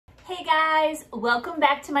Hey guys, welcome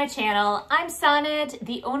back to my channel. I'm Sonnet,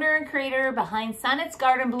 the owner and creator behind Sonnet's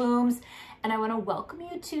Garden Blooms, and I want to welcome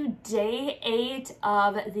you to day 8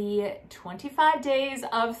 of the 25 days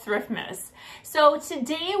of Thriftmas. So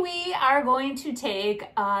today we are going to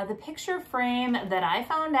take the picture frame that I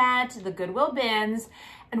found at the Goodwill bins,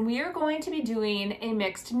 and we are going to be doing a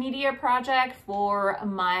mixed media project for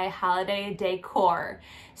my holiday decor.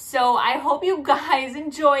 So I hope you guys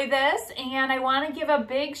enjoy this, and I want to give a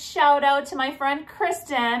big shout out to my friend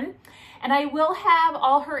Kristen, and I will have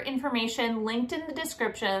all her information linked in the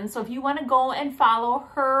description. So if you want to go and follow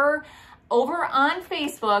her over on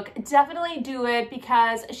Facebook, definitely do it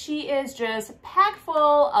because she is just packed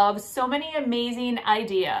full of so many amazing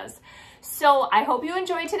ideas. So I hope you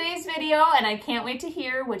enjoyed today's video, and I can't wait to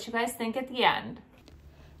hear what you guys think at the end.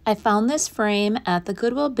 I found this frame at the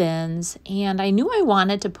Goodwill bins, and I knew I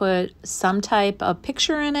wanted to put some type of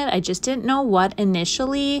picture in it. I just didn't know what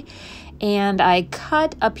initially. And I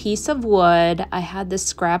cut a piece of wood. I had this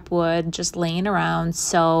scrap wood just laying around.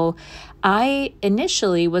 So I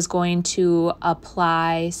initially was going to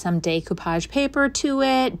apply some decoupage paper to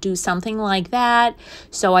it, do something like that.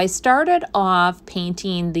 So I started off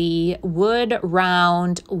painting the wood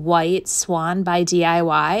round white swan by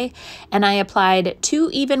DIY, and I applied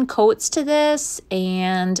 2 even coats to this,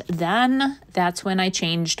 and then that's when I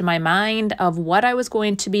changed my mind of what I was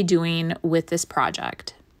going to be doing with this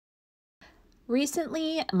project.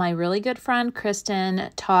 Recently, my really good friend Kristen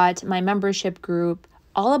taught my membership group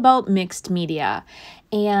all about mixed media,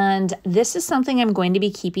 and this is something I'm going to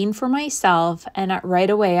be keeping for myself. And right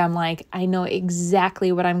away I'm like, I know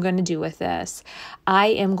exactly what I'm going to do with this. I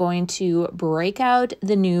am going to break out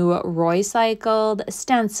the new Roycycled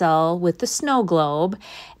Stencil with the Snow Globe,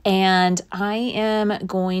 and I am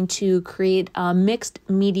going to create a mixed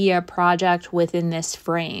media project within this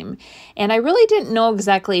frame. And I really didn't know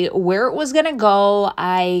exactly where it was going to go.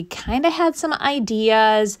 I kind of had some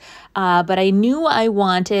ideas, but I knew I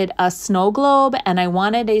wanted a snow globe, and I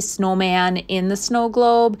wanted a snowman in the snow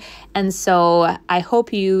globe. And so I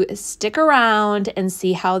hope you stick around and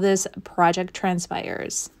see how this project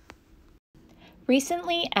transpires.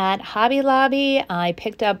 Recently at Hobby Lobby, I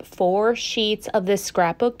picked up 4 sheets of this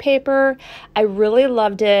scrapbook paper. I really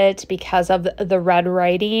loved it because of the red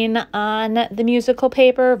writing on the musical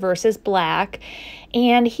paper versus black.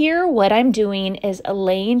 And here what I'm doing is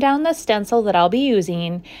laying down the stencil that I'll be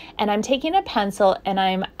using, and I'm taking a pencil and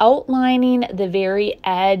I'm outlining the very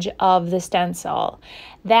edge of the stencil.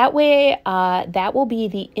 That way, that will be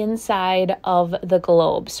the inside of the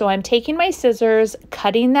globe. So I'm taking my scissors,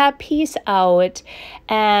 cutting that piece out,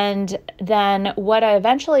 and then what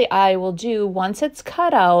eventually I will do once it's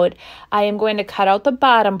cut out, I am going to cut out the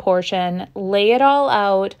bottom portion, lay it all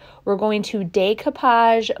out. We're going to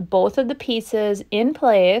decoupage both of the pieces in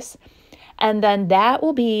place, and then that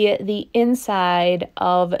will be the inside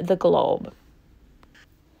of the globe.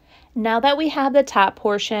 Now that we have the top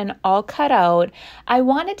portion all cut out, I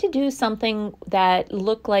wanted to do something that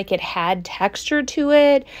looked like it had texture to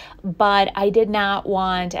it, but I did not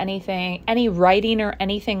want any writing or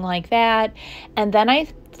anything like that. And then I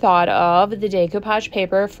thought of the decoupage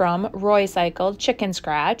paper from Roycycled Chicken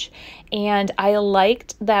Scratch, and I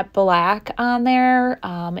liked that black on there,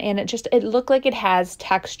 and it looked like it has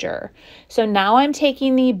texture. So now I'm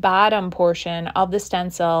taking the bottom portion of the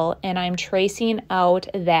stencil and I'm tracing out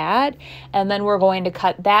that, and then we're going to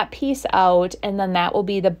cut that piece out, and then that will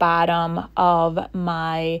be the bottom of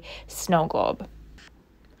my snow globe.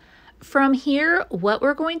 From here, what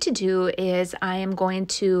we're going to do is I am going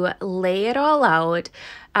to lay it all out.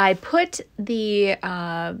 I put the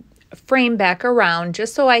frame back around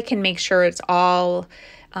just so I can make sure it's all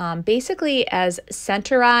basically as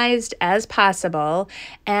centerized as possible.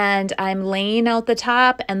 And I'm laying out the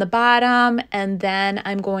top and the bottom, and then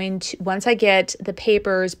I'm going to, once I get the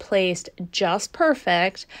papers placed just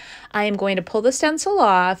perfect, I am going to pull the stencil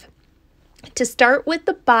off. To start with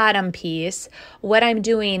the bottom piece, what I'm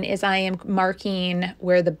doing is I am marking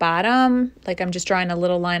where the bottom, like I'm just drawing a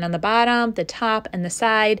little line on the bottom, the top, and the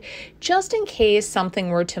side, just in case something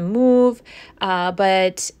were to move.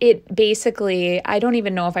 But it basically, I don't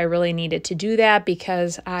even know if I really needed to do that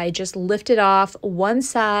because I just lifted off one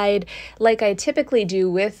side like I typically do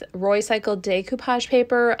with Roycycled decoupage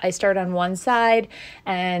paper. I start on one side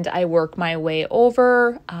and I work my way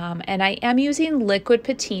over. And I am using liquid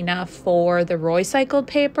patina for for the Roycycled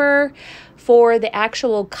paper. For the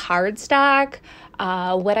actual cardstock,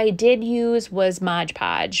 what I did use was Mod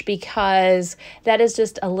Podge because that is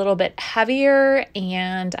just a little bit heavier,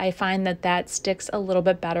 and I find that that sticks a little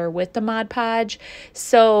bit better with the Mod Podge.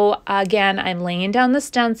 So again, I'm laying down the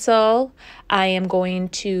stencil. I am going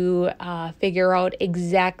to figure out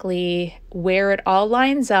exactly where it all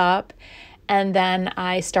lines up, and then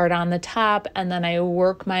I start on the top and then I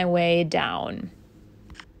work my way down.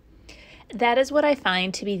 That is what I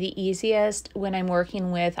find to be the easiest when I'm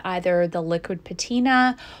working with either the liquid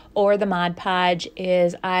patina or the Mod Podge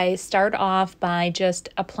is I start off by just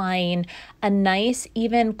applying a nice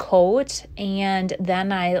even coat, and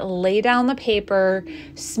then I lay down the paper,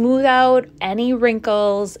 smooth out any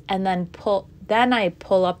wrinkles, and then I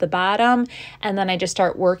pull up the bottom, and then I just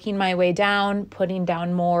start working my way down, putting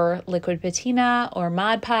down more liquid patina or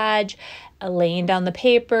Mod Podge, laying down the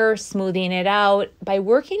paper, smoothing it out. By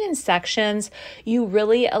working in sections, you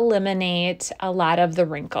really eliminate a lot of the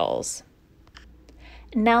wrinkles.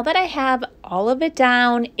 Now that I have all of it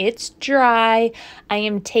down, it's dry, I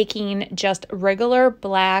am taking just regular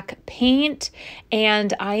black paint,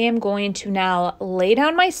 and I am going to now lay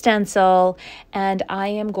down my stencil, and I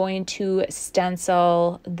am going to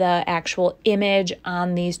stencil the actual image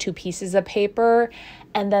on these two pieces of paper.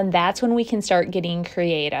 And then that's when we can start getting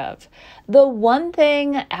creative. The one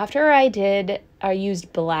thing after I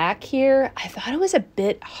used black here, I thought it was a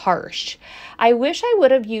bit harsh. I wish I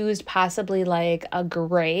would have used possibly like a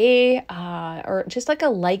gray or just like a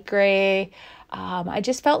light gray. I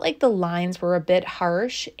just felt like the lines were a bit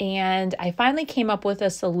harsh, and I finally came up with a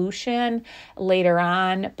solution later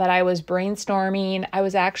on, but I was brainstorming. I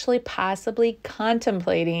was actually possibly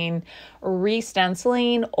contemplating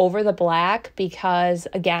re-stenciling over the black because,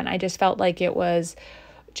 again, I just felt like it was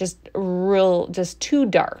just too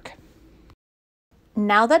dark.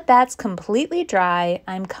 Now that that's completely dry,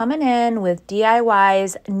 I'm coming in with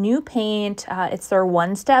DIY's new paint. It's their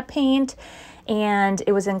one-step paint, and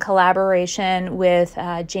it was in collaboration with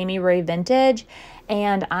Jamie Ray Vintage,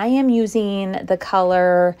 and I am using the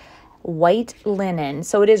color White Linen.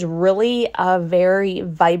 So it is really a very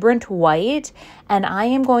vibrant white, and I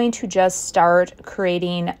am going to just start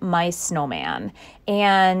creating my snowman.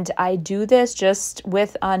 And I do this just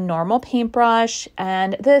with a normal paintbrush,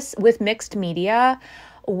 and this with mixed media.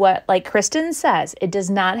 Like Kristen says, it does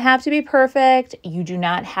not have to be perfect. You do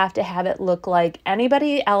not have to have it look like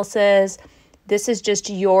anybody else's. This is just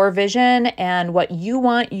your vision and what you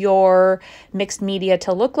want your mixed media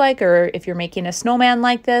to look like, or if you're making a snowman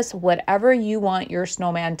like this, whatever you want your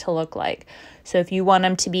snowman to look like. So if you want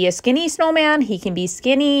him to be a skinny snowman, he can be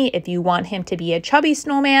skinny. If you want him to be a chubby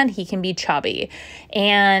snowman, he can be chubby.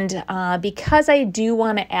 And because I do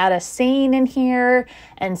want to add a saying in here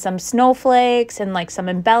and some snowflakes and like some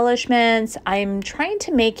embellishments, I'm trying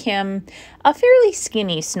to make him a fairly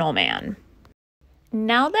skinny snowman.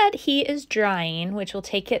 Now that he is drying, which will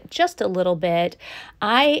take it just a little bit,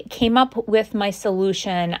 I came up with my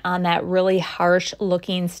solution on that really harsh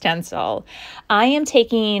looking stencil. I am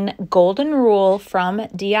taking Golden Rule from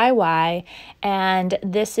DIY, and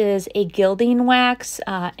this is a gilding wax,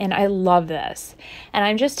 and I love this. And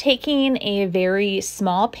I'm just taking a very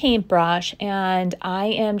small paintbrush, and I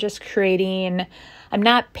am just creating, I'm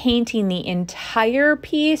not painting the entire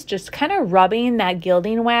piece, just kind of rubbing that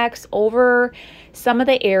gilding wax over some of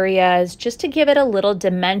the areas just to give it a little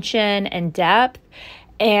dimension and depth.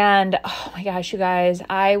 And oh my gosh, you guys,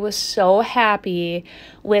 I was so happy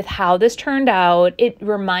with how this turned out. It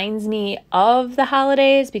reminds me of the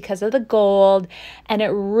holidays because of the gold, and it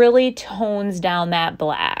really tones down that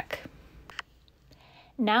black.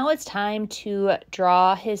 Now it's time to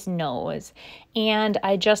draw his nose, and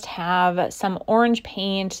I just have some orange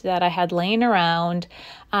paint that I had laying around.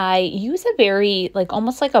 I use a very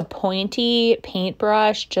almost like a pointy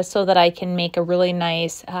paintbrush just so that I can make a really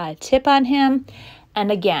nice tip on him.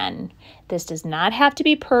 And again, this does not have to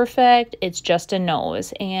be perfect. It's just a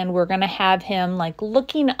nose, and we're gonna have him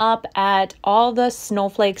looking up at all the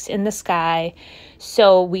snowflakes in the sky.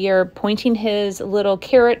 So we are pointing his little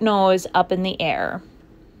carrot nose up in the air.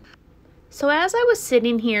 So as I was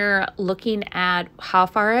sitting here looking at how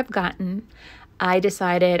far I've gotten, I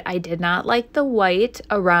decided I did not like the white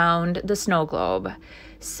around the snow globe.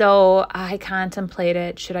 So I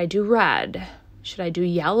contemplated, should I do red? Should I do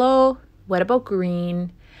yellow? What about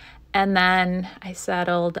green? And then I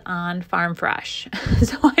settled on Farm Fresh.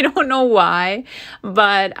 So I don't know why,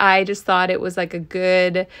 but I just thought it was like a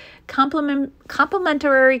good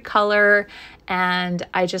complementary color, and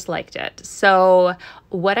I just liked it. So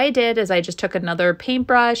what I did is I just took another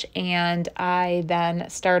paintbrush and I then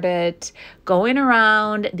started going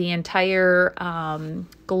around the entire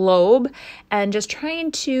globe and just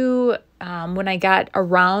trying to, when I got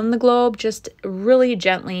around the globe, just really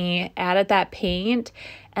gently added that paint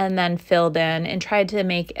and then filled in and tried to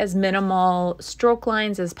make as minimal stroke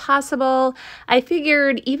lines as possible. I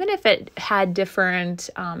figured even if it had different,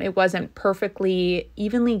 it wasn't perfectly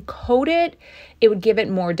evenly coated, it would give it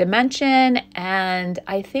more dimension. And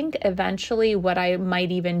I think eventually what I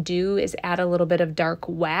might even do is add a little bit of dark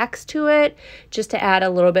wax to it, just to add a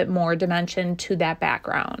little bit more dimension to that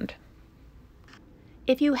background.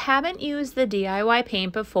 If you haven't used the DIY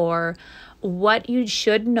paint before, what you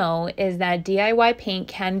should know is that DIY paint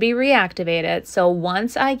can be reactivated. So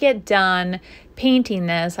once I get done painting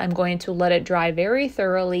this, I'm going to let it dry very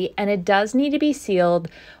thoroughly, and it does need to be sealed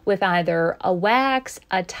with either a wax,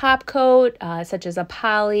 a top coat, such as a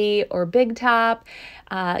poly or big top.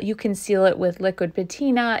 You can seal it with liquid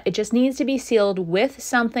patina. It just needs to be sealed with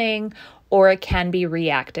something, or it can be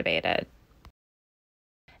reactivated.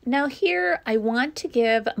 Now here, I want to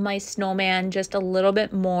give my snowman just a little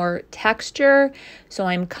bit more texture. So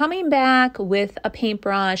I'm coming back with a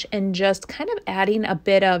paintbrush and just kind of adding a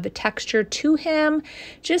bit of texture to him,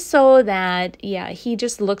 just so that, yeah, he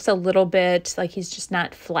just looks a little bit like he's just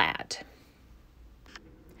not flat.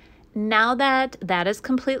 Now that that is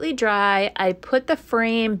completely dry, I put the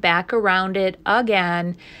frame back around it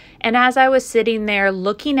again. And as I was sitting there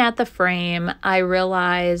looking at the frame, I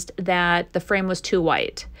realized that the frame was too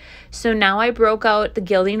white. So now I broke out the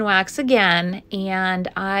gilding wax again, and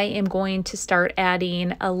I am going to start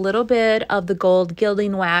adding a little bit of the gold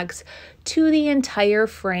gilding wax to the entire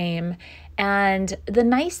frame. And the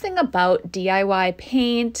nice thing about DIY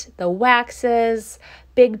paint, the waxes,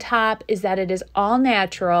 big top, is that it is all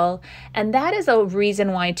natural, and that is a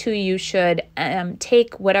reason why too you should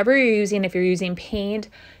take whatever you're using. If you're using paint,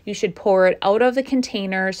 you should pour it out of the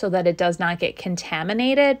container so that it does not get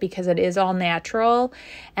contaminated, because it is all natural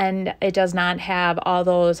and it does not have all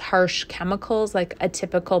those harsh chemicals like a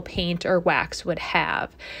typical paint or wax would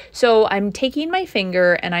have. So I'm taking my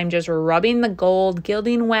finger and I'm just rubbing the gold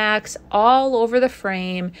gilding wax all over the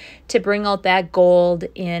frame to bring out that gold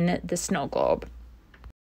in the snow globe.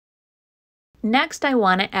 Next, I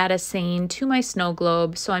want to add a saying to my snow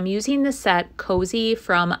globe. So I'm using the set Cozy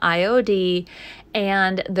from IOD,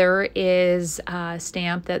 and there is a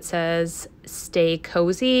stamp that says Stay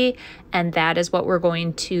Cozy, and that is what we're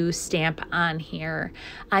going to stamp on here.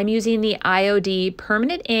 I'm using the IOD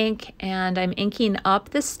permanent ink, and I'm inking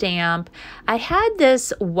up the stamp. I had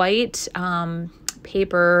this white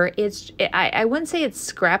paper. I wouldn't say it's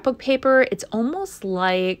scrapbook paper. It's almost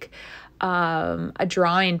like a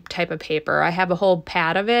drawing type of paper. I have a whole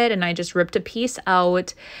pad of it, and I just ripped a piece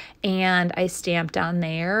out and I stamped on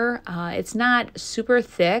there. It's not super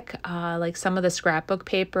thick, like some of the scrapbook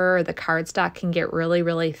paper or the cardstock can get really,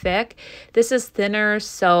 really thick. This is thinner,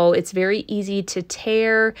 so it's very easy to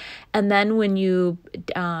tear. And then when you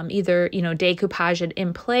either, decoupage it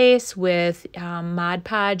in place with Mod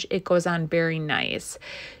Podge, it goes on very nice.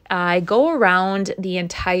 I go around the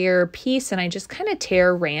entire piece and I just kind of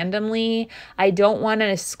tear randomly. I don't want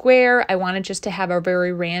a square. I want it just to have a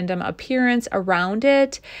very random appearance around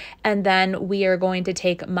it. And then we are going to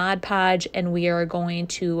take Mod Podge and we are going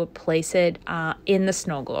to place it in the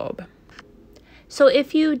snow globe. So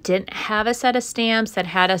if you didn't have a set of stamps that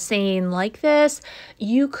had a saying like this,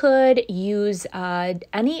 you could use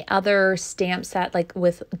any other stamp set like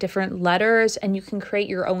with different letters, and you can create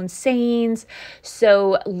your own sayings.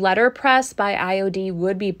 So Letterpress by IOD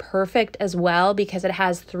would be perfect as well, because it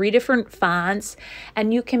has 3 different fonts,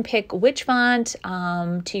 and you can pick which font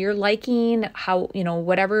to your liking,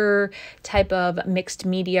 whatever type of mixed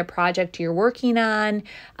media project you're working on.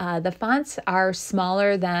 The fonts are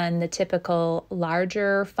smaller than the typical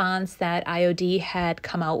larger fonts that IOD had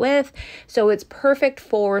come out with, so it's perfect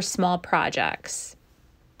for small projects.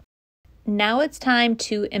 Now it's time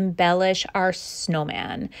to embellish our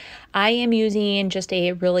snowman. I am using just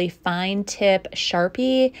a really fine tip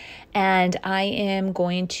Sharpie, and I am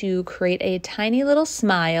going to create a tiny little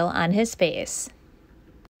smile on his face.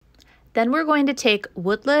 Then we're going to take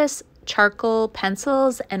woodless charcoal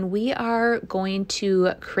pencils, and we are going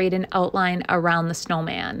to create an outline around the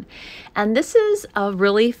snowman. And this is a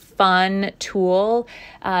really fun tool.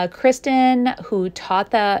 Kristen, who taught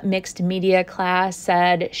the mixed media class,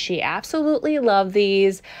 said she absolutely loved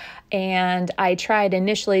these. And I tried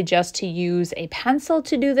initially just to use a pencil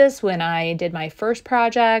to do this when I did my first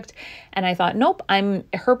project. And I thought, nope,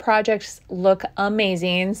 her projects look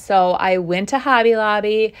amazing. So I went to Hobby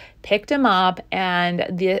Lobby, picked them up,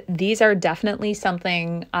 and these are definitely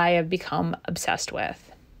something I have become obsessed with.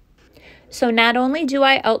 So not only do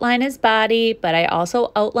I outline his body, but I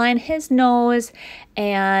also outline his nose,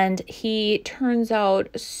 and he turns out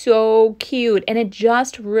so cute, and it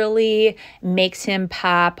just really makes him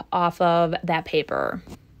pop off of that paper.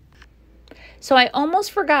 So I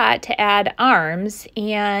almost forgot to add arms,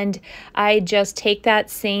 and I just take that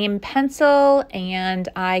same pencil and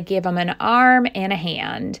I give him an arm and a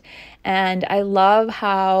hand. And I love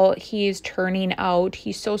how he's turning out.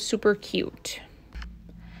 He's so super cute.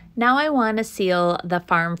 Now I want to seal the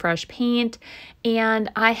Farm Fresh paint,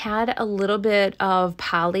 and I had a little bit of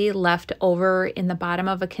poly left over in the bottom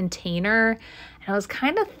of a container, and it was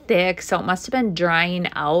kind of thick, so it must have been drying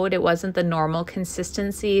out. It wasn't the normal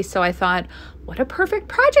consistency, so I thought, what a perfect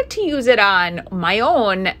project to use it on, my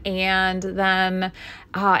own. And then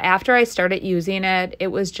after I started using it, it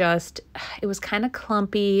was kind of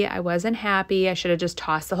clumpy. I wasn't happy. I should have just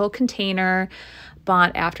tossed the whole container.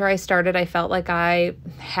 But after I started, I felt like I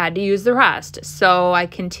had to use the rest. So I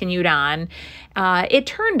continued on. It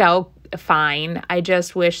turned out fine. I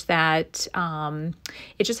just wish that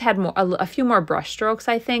it just had a few more brush strokes,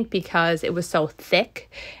 I think, because it was so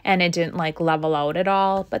thick and it didn't like level out at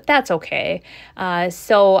all, but that's okay.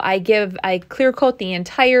 So I clear coat the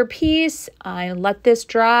entire piece. I let this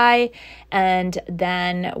dry, and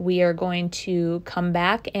then we are going to come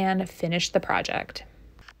back and finish the project.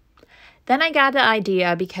 Then I got the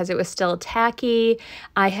idea, because it was still tacky.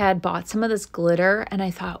 I had bought some of this glitter, and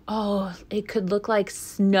I thought, oh, it could look like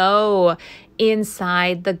snow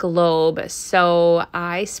inside the globe. So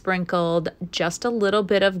I sprinkled just a little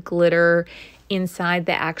bit of glitter inside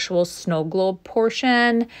the actual snow globe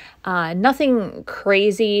portion. Nothing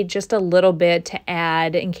crazy, just a little bit to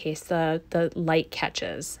add in case the light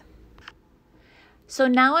catches. So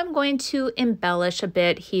now I'm going to embellish a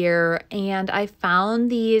bit here, and I found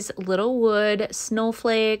these little wood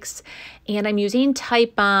snowflakes, and I'm using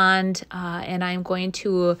Type Bond, and I'm going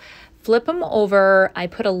to flip them over. I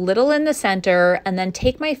put a little in the center and then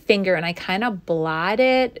take my finger and I kind of blot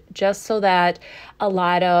it just so that a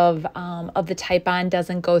lot of the Type Bond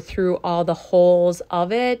doesn't go through all the holes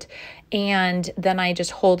of it. And then I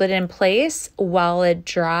just hold it in place while it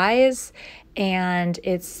dries, and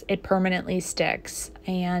it permanently sticks.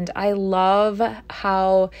 And I love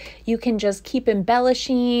how you can just keep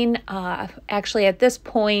embellishing. Actually, at this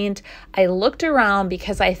point, I looked around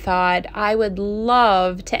because I thought I would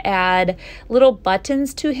love to add little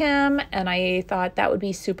buttons to him, and I thought that would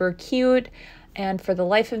be super cute. And for the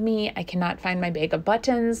life of me, I cannot find my bag of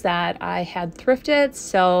buttons that I had thrifted.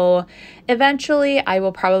 So eventually I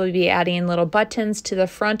will probably be adding little buttons to the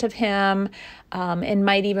front of him, and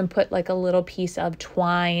might even put like a little piece of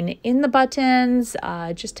twine in the buttons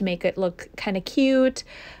just to make it look kind of cute.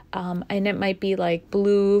 And it might be like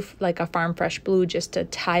blue, like a Farm Fresh blue, just to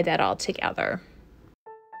tie that all together.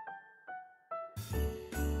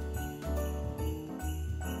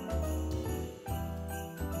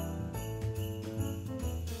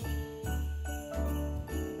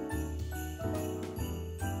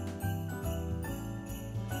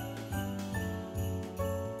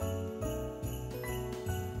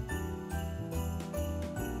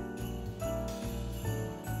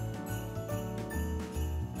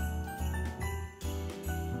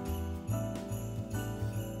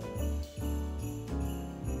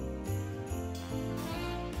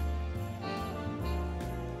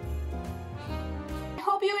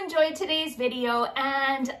 Hope you enjoyed today's video,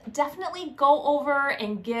 and definitely go over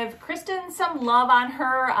and give Kristen some love on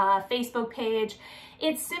her Facebook page.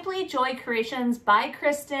 It's simply Joy Creations by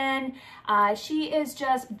Kristen. She is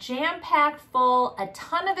just jam-packed full, a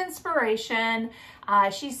ton of inspiration.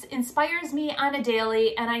 She inspires me on a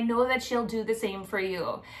daily, and I know that she'll do the same for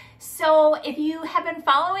you. So if you have been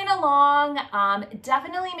following along,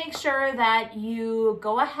 definitely make sure that you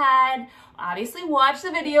go ahead, obviously watch the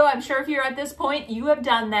video. I'm sure if you're at this point, you have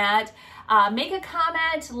done that. Make a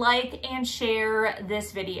comment, like, and share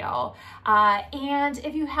this video. And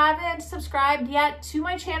if you haven't subscribed yet to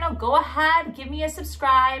my channel, go ahead, give me a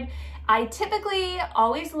subscribe. I typically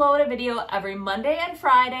always load a video every Monday and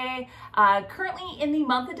Friday. Currently in the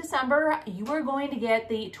month of December, you are going to get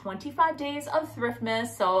the 25 days of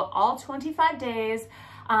Thriftmas, so all 25 days.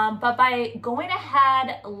 But by going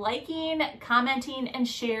ahead, liking, commenting, and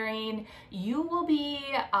sharing, you will be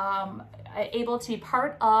able to be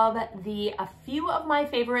part of the A Few of My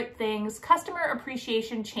Favorite Things Customer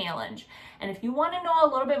Appreciation Challenge. And if you want to know a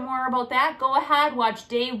little bit more about that, go ahead, watch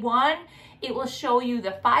day 1. It will show you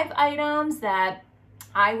the 5 items that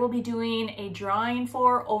I will be doing a drawing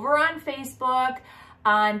for over on Facebook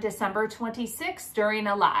on December 26th during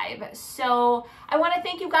a live. So I want to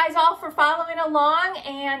thank you guys all for following along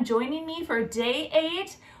and joining me for day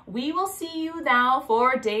 8. We will see you now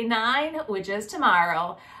for day 9, which is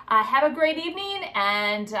tomorrow. Have a great evening,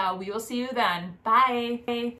 and we will see you then. Bye.